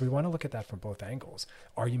 So we want to look at that from both angles.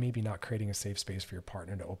 Are you maybe not creating a safe space for your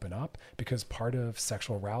partner to open up? Because part of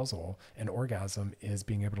sexual arousal and orgasm is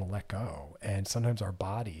being able to let go. And sometimes our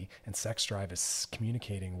body and sex drive is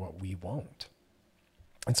communicating what we won't.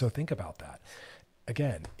 And so think about that.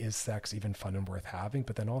 Again, is sex even fun and worth having?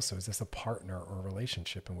 But then also, is this a partner or a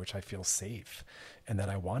relationship in which I feel safe and that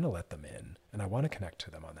I want to let them in and I want to connect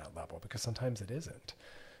to them on that level? Because sometimes it isn't.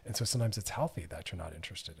 And so sometimes it's healthy that you're not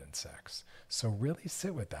interested in sex. So really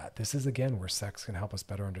sit with that. This is, again, where sex can help us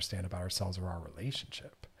better understand about ourselves or our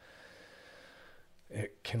relationship.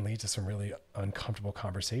 It can lead to some really uncomfortable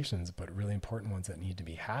conversations, but really important ones that need to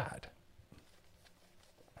be had.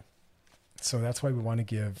 So that's why we want to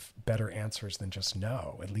give better answers than just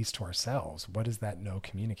no, at least to ourselves. What is that no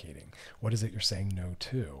communicating? What is it you're saying no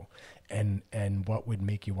to? And what would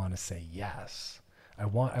make you want to say yes? I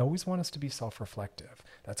always want us to be self-reflective.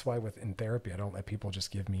 That's why in therapy, I don't let people just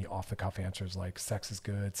give me off the cuff answers like sex is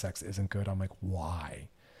good, sex isn't good. I'm like, why?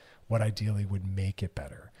 What ideally would make it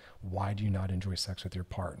better? Why do you not enjoy sex with your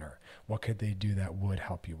partner? What could they do that would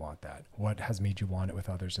help you want that? What has made you want it with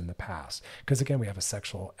others in the past? Because again, we have a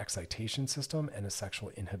sexual excitation system and a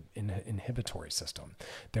sexual inhibitory system.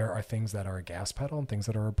 There are things that are a gas pedal and things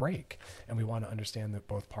that are a brake. And we want to understand that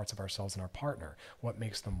both parts of ourselves and our partner, what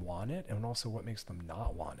makes them want it and also what makes them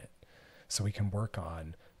not want it. So we can work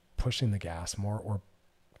on pushing the gas more or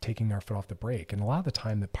taking our foot off the brake. And a lot of the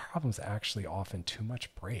time, the problem is actually often too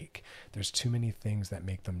much brake. There's too many things that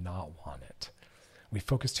make them not want it. We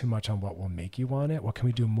focus too much on what will make you want it. What can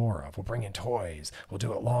we do more of? We'll bring in toys. We'll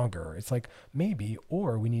do it longer. It's like maybe,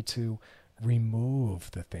 or we need to remove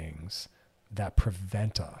the things that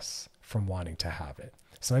prevent us from wanting to have it.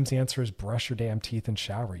 Sometimes the answer is brush your damn teeth and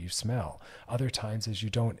shower, you smell. Other times is you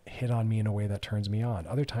don't hit on me in a way that turns me on.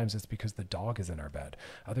 Other times it's because the dog is in our bed.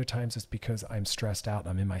 Other times it's because I'm stressed out and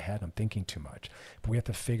I'm in my head, I'm thinking too much. But we have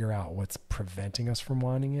to figure out what's preventing us from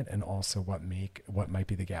wanting it and also what might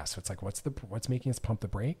be the gas. So it's like what's making us pump the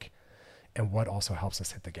brake and what also helps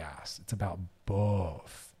us hit the gas. It's about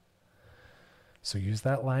both. So use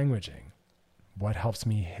that languaging. What helps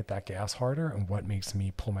me hit that gas harder and what makes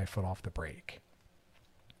me pull my foot off the brake?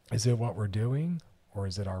 Is it what we're doing or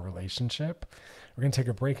is it our relationship? We're going to take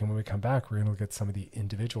a break, and when we come back, we're going to look at some of the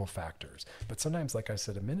individual factors. But sometimes, like I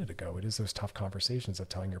said a minute ago, it is those tough conversations of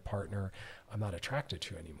telling your partner, I'm not attracted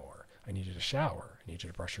to you anymore. I need you to shower. I need you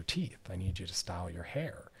to brush your teeth. I need you to style your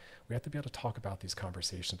hair. We have to be able to talk about these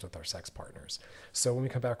conversations with our sex partners. So when we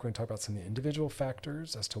come back, we're going to talk about some of the individual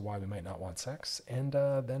factors as to why we might not want sex. And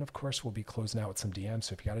then, of course, we'll be closing out with some DMs.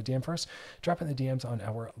 So if you got a DM first, drop in the DMs on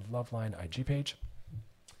our Loveline IG page.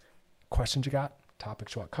 Questions you got,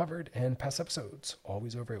 topics you want covered, and past episodes,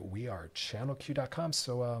 always over at wearechannelq.com.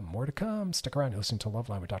 So more to come. Stick around. You're listening to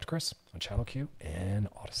Loveline with Dr. Chris on Channel Q and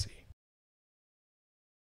Odyssey.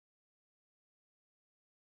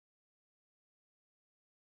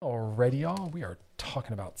 Alrighty, y'all. We are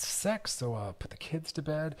talking about sex. So put the kids to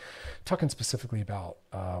bed. Talking specifically about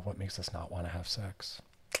what makes us not want to have sex.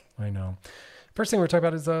 I know. First thing we're talking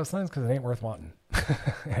about is sometimes because it ain't worth wanting.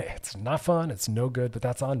 It's not fun. It's no good, but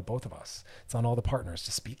that's on both of us. It's on all the partners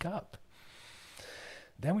to speak up.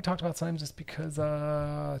 Then we talked about sometimes it's because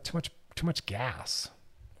too much gas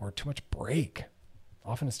or too much brake.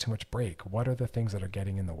 Often it's too much brake. What are the things that are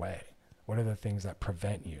getting in the way? What are the things that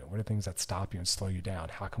prevent you? What are the things that stop you and slow you down?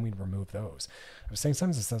 How can we remove those? I was saying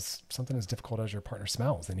sometimes it's something as difficult as your partner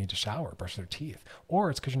smells. They need to shower, brush their teeth. Or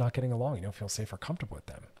it's because you're not getting along. You don't feel safe or comfortable with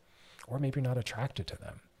them. Or maybe you're not attracted to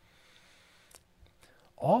them.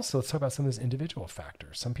 Also, let's talk about some of those individual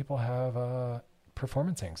factors. Some people have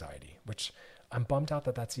performance anxiety, which I'm bummed out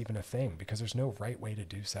that that's even a thing because there's no right way to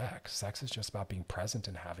do sex. Sex is just about being present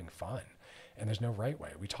and having fun. And there's no right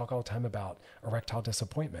way. We talk all the time about erectile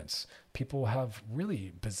disappointments. People have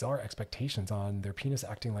really bizarre expectations on their penis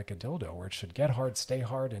acting like a dildo, where it should get hard, stay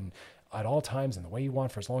hard, and at all times and the way you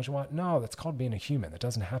want for as long as you want. No, that's called being a human. That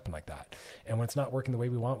doesn't happen like that. And when it's not working the way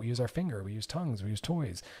we want, we use our finger, we use tongues, we use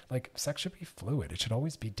toys. Like, sex should be fluid. It should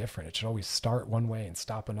always be different. It should always start one way and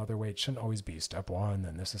stop another way. It shouldn't always be step one,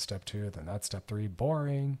 then this is step two, then that's step three.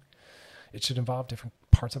 Boring. It should involve different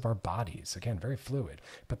parts of our bodies. Again, very fluid.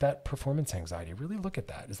 But that performance anxiety, really look at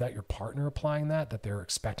that. Is that your partner applying that they're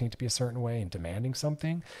expecting it to be a certain way and demanding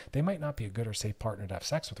something? They might not be a good or safe partner to have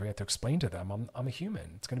sex with. We have to explain to them, I'm a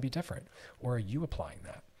human. It's going to be different. Or are you applying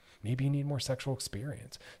that? Maybe you need more sexual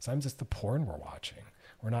experience. Sometimes it's the porn we're watching.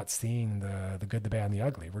 We're not seeing the good, the bad, and the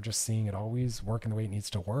ugly. We're just seeing it always working the way it needs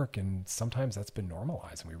to work. And sometimes that's been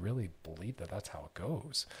normalized. And we really believe that that's how it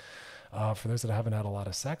goes. For those that haven't had a lot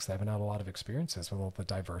of sex, they haven't had a lot of experiences with all the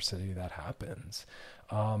diversity that happens.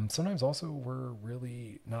 Sometimes also we're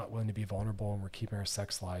really not willing to be vulnerable and we're keeping our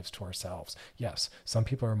sex lives to ourselves. Yes, some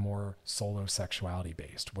people are more solo sexuality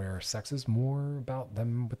based, where sex is more about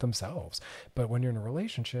them with themselves. But when you're in a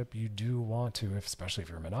relationship, you do want to, especially if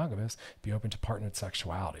you're monogamous, be open to partnered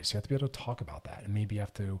sexuality. So you have to be able to talk about that. And maybe you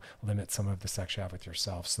have to limit some of the sex you have with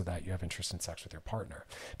yourself so that you have interest in sex with your partner.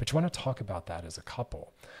 But you want to talk about that as a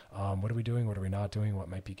couple. What are we doing? What are we not doing? What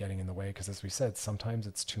might be getting in the way? Because as we said, sometimes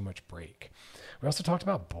it's too much break. We also talked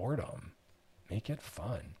about boredom. Make it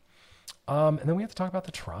fun. And then we have to talk about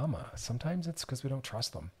the trauma. Sometimes it's because we don't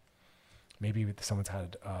trust them. Maybe someone's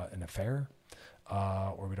had an affair,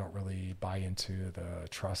 or we don't really buy into the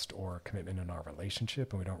trust or commitment in our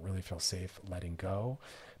relationship, and we don't really feel safe letting go.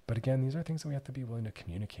 But again, these are things that we have to be willing to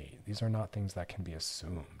communicate. These are not things that can be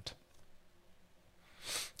assumed.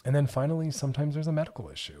 And then finally, sometimes there's a medical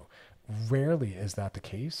issue. Rarely is that the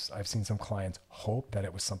case. I've seen some clients hope that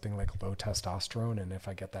it was something like low testosterone, and if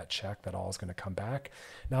I get that check, that all is going to come back.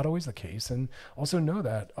 Not always the case. And also know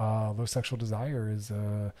that low sexual desire is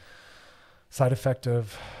a side effect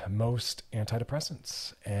of most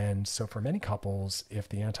antidepressants. And so for many couples, if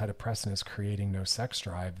the antidepressant is creating no sex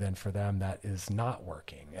drive, then for them that is not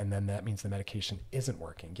working. And then that means the medication isn't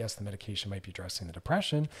working. Yes, the medication might be addressing the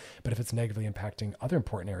depression, but if it's negatively impacting other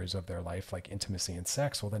important areas of their life, like intimacy and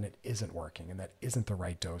sex, well, then it isn't working, and that isn't the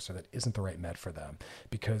right dose, or that isn't the right med for them,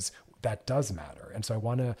 because that does matter. And so I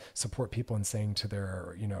want to support people in saying to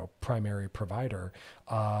their, primary provider,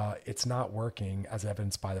 it's not working, as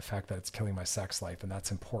evidenced by the fact that it's killing my sex life, and that's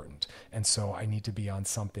important. And so I need to be on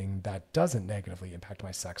something that doesn't negatively impact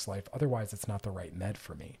my sex life. Otherwise, it's not the right med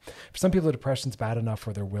for me. For some people, the depression's bad enough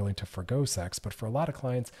where they're willing to forgo sex, but for a lot of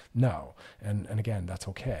clients, no. And again, that's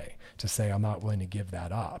okay to say, I'm not willing to give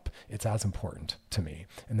that up. It's as important to me.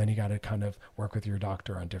 And then you got to kind of work with your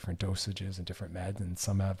doctor on different dosages and different meds, and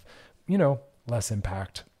some have less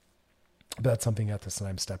impact, but that's something you have to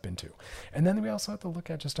sometimes step into. And then we also have to look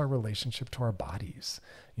at just our relationship to our bodies.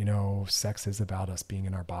 Sex is about us being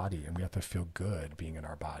in our body, and we have to feel good being in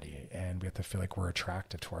our body, and we have to feel like we're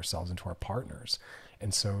attractive to ourselves and to our partners.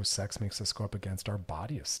 And so sex makes us go up against our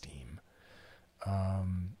body esteem.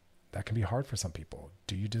 That can be hard for some people.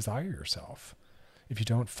 Do you desire yourself? If you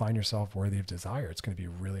don't find yourself worthy of desire, it's going to be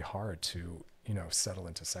really hard to, settle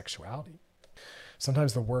into sexuality.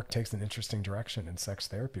 Sometimes the work takes an interesting direction in sex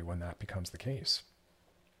therapy when that becomes the case.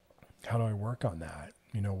 How do I work on that?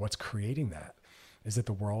 What's creating that? Is it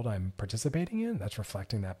the world I'm participating in that's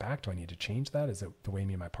reflecting that back? Do I need to change that? Is it the way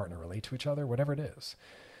me and my partner relate to each other? Whatever it is.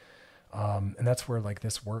 And that's where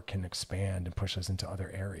this work can expand and push us into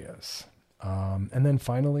other areas. And then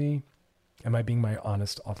finally, am I being my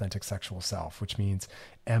honest, authentic sexual self? Which means,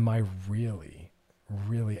 am I really,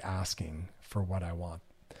 really asking for what I want?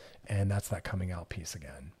 And that's that coming out piece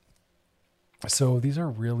again. So these are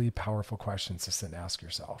really powerful questions to sit and ask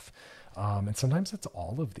yourself. And sometimes it's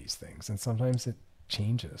all of these things, and sometimes it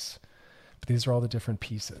changes. But these are all the different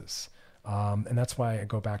pieces. And that's why I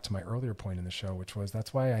go back to my earlier point in the show, which was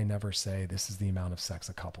that's why I never say this is the amount of sex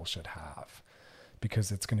a couple should have.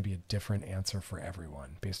 Because it's going to be a different answer for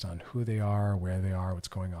everyone based on who they are, where they are, what's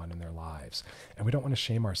going on in their lives. And we don't want to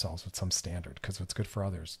shame ourselves with some standard, because what's good for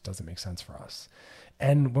others doesn't make sense for us.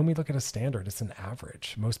 And when we look at a standard, it's an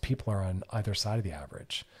average. Most people are on either side of the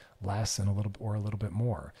average, less and a little bit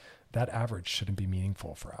more. That average shouldn't be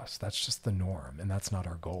meaningful for us. That's just the norm, and that's not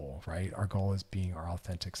our goal, right? Our goal is being our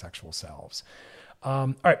authentic sexual selves.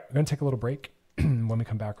 All right, we're going to take a little break. When we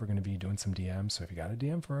come back, we're going to be doing some DMs. So if you got a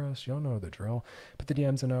DM for us, you'll know the drill. Put the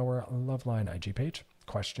DMs in our Loveline IG page.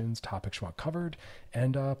 Questions, topics you want covered,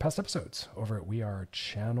 and past episodes over at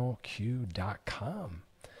wearechannelq.com.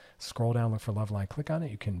 Scroll down, look for Loveline, click on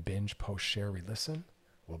it. You can binge, post, share, re-listen.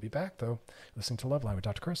 We'll be back, though, listening to Loveline with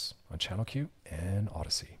Dr. Chris on Channel Q and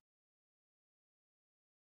Odyssey.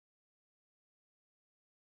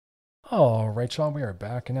 All right, y'all, we are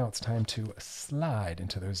back, and now it's time to slide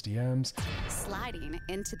into those DMs. Sliding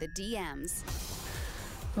into the DMs.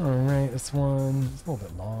 All right, this one is a little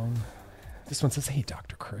bit long. This one says, "Hey,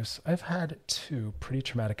 Dr. Chris, I've had 2 pretty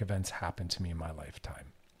traumatic events happen to me in my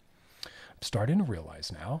lifetime. I'm starting to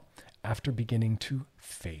realize now, after beginning to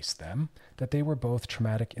face them, that they were both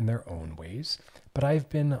traumatic in their own ways, but I've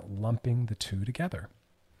been lumping the 2 together.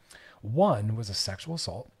 One was a sexual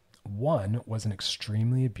assault. One was an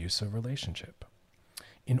extremely abusive relationship.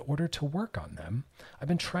 In order to work on them, I've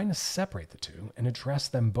been trying to separate the 2 and address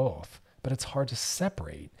them both, but it's hard to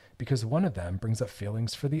separate because one of them brings up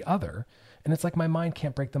feelings for the other, and it's like my mind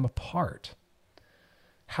can't break them apart.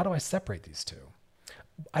 How do I separate these 2?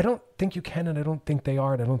 I don't think you can, and I don't think they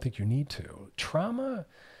are, and I don't think you need to. Trauma,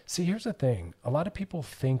 see, here's the thing. A lot of people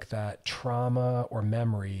think that trauma or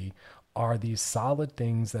memory are these solid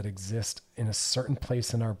things that exist in a certain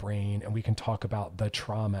place in our brain, and we can talk about the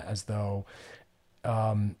trauma as though,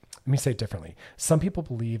 let me say it differently. Some people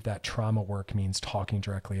believe that trauma work means talking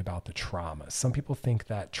directly about the trauma. Some people think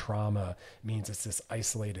that trauma means it's this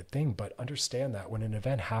isolated thing, but understand that when an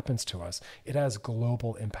event happens to us, it has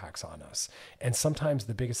global impacts on us. And sometimes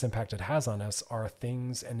the biggest impact it has on us are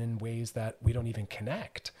things and in ways that we don't even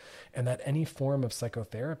connect. And that any form of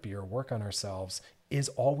psychotherapy or work on ourselves is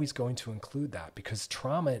always going to include that, because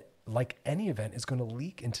trauma, like any event, is going to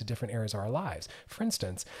leak into different areas of our lives. For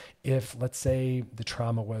instance, if, let's say, the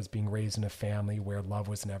trauma was being raised in a family where love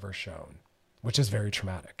was never shown, which is very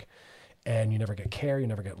traumatic, and you never get care, you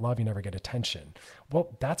never get love, you never get attention.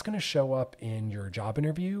 Well, that's going to show up in your job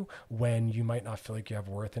interview when you might not feel like you have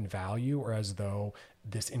worth and value, or as though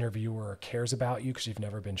this interviewer cares about you because you've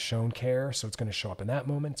never been shown care. So it's going to show up in that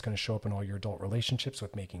moment. It's going to show up in all your adult relationships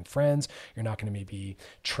with making friends. You're not going to maybe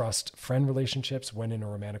trust friend relationships. When in a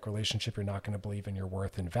romantic relationship, you're not going to believe in your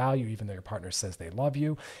worth and value, even though your partner says they love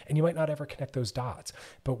you. And you might not ever connect those dots.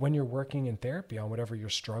 But when you're working in therapy on whatever you're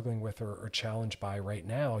struggling with or challenged by right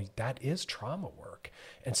now, that is trauma work.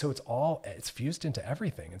 And so it's fused into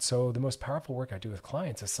everything. And so the most powerful work I do with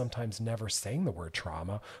clients is sometimes never saying the word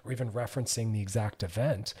trauma or even referencing the exact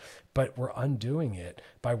event, but we're undoing it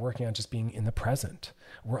by working on just being in the present.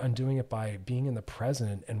 We're undoing it by being in the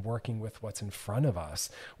present and working with what's in front of us.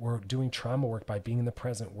 We're doing trauma work by being in the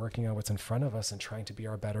present, working on what's in front of us and trying to be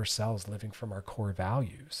our better selves, living from our core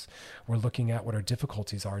values. We're looking at what our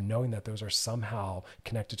difficulties are, knowing that those are somehow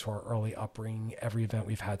connected to our early upbringing, every event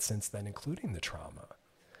we've had since then, including the trauma.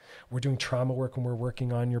 We're doing trauma work when we're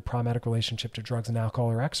working on your problematic relationship to drugs and alcohol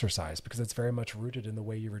or exercise, because it's very much rooted in the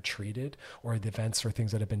way you were treated or the events or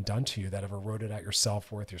things that have been done to you that have eroded at your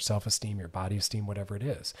self-worth, your self-esteem, your body esteem, whatever it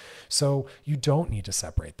is. So you don't need to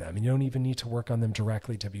separate them, and you don't even need to work on them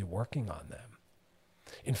directly to be working on them.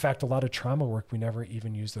 In fact, a lot of trauma work, we never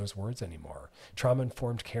even use those words anymore.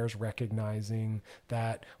 Trauma-informed care is recognizing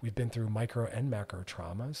that we've been through micro and macro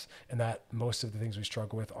traumas, and that most of the things we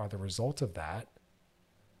struggle with are the result of that.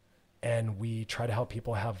 And we try to help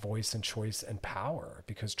people have voice and choice and power,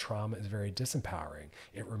 because trauma is very disempowering.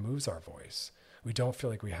 It removes our voice. We don't feel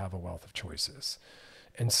like we have a wealth of choices.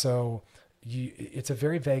 And so it's a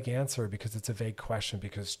very vague answer, because it's a vague question,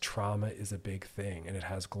 because trauma is a big thing and it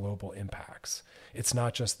has global impacts. It's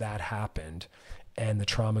not just that happened and the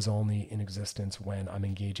trauma is only in existence when I'm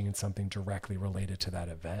engaging in something directly related to that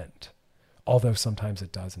event. Although sometimes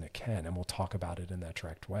it does and it can, and we'll talk about it in that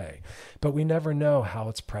direct way. But we never know how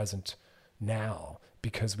it's present now,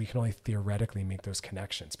 because we can only theoretically make those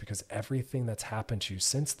connections, because everything that's happened to you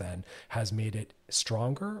since then has made it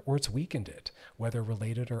stronger or it's weakened it, whether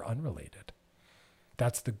related or unrelated.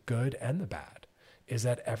 That's the good and the bad, is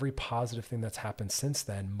that every positive thing that's happened since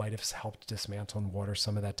then might have helped dismantle and water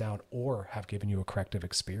some of that down, or have given you a corrective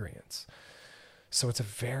experience. So it's a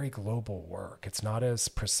very global work. It's not as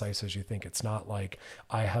precise as you think. It's not like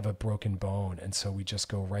I have a broken bone, and so we just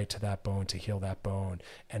go right to that bone to heal that bone,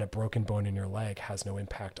 and a broken bone in your leg has no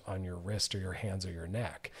impact on your wrist or your hands or your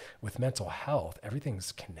neck. With mental health,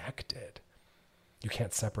 everything's connected. You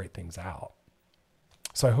can't separate things out.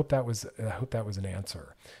 So I hope that was an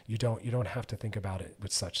answer. You don't have to think about it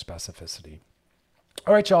with such specificity.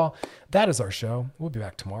 All right, y'all, that is our show. We'll be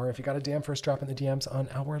back tomorrow. If you got a DM for us, drop in the DMs on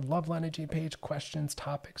our Loveline IG page, questions,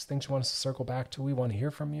 topics, things you want us to circle back to. We want to hear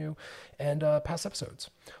from you, and past episodes.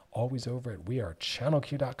 Always over at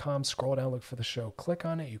wearechannelq.com. Scroll down, look for the show, click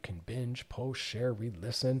on it. You can binge, post, share,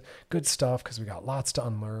 re-listen. Good stuff, because we got lots to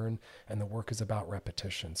unlearn, and the work is about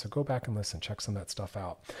repetition. So go back and listen, check some of that stuff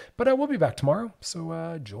out. But I will be back tomorrow,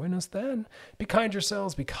 so join us then. Be kind to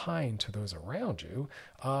yourselves, be kind to those around you.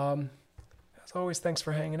 As always, thanks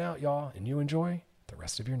for hanging out, y'all, and you enjoy the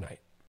rest of your night.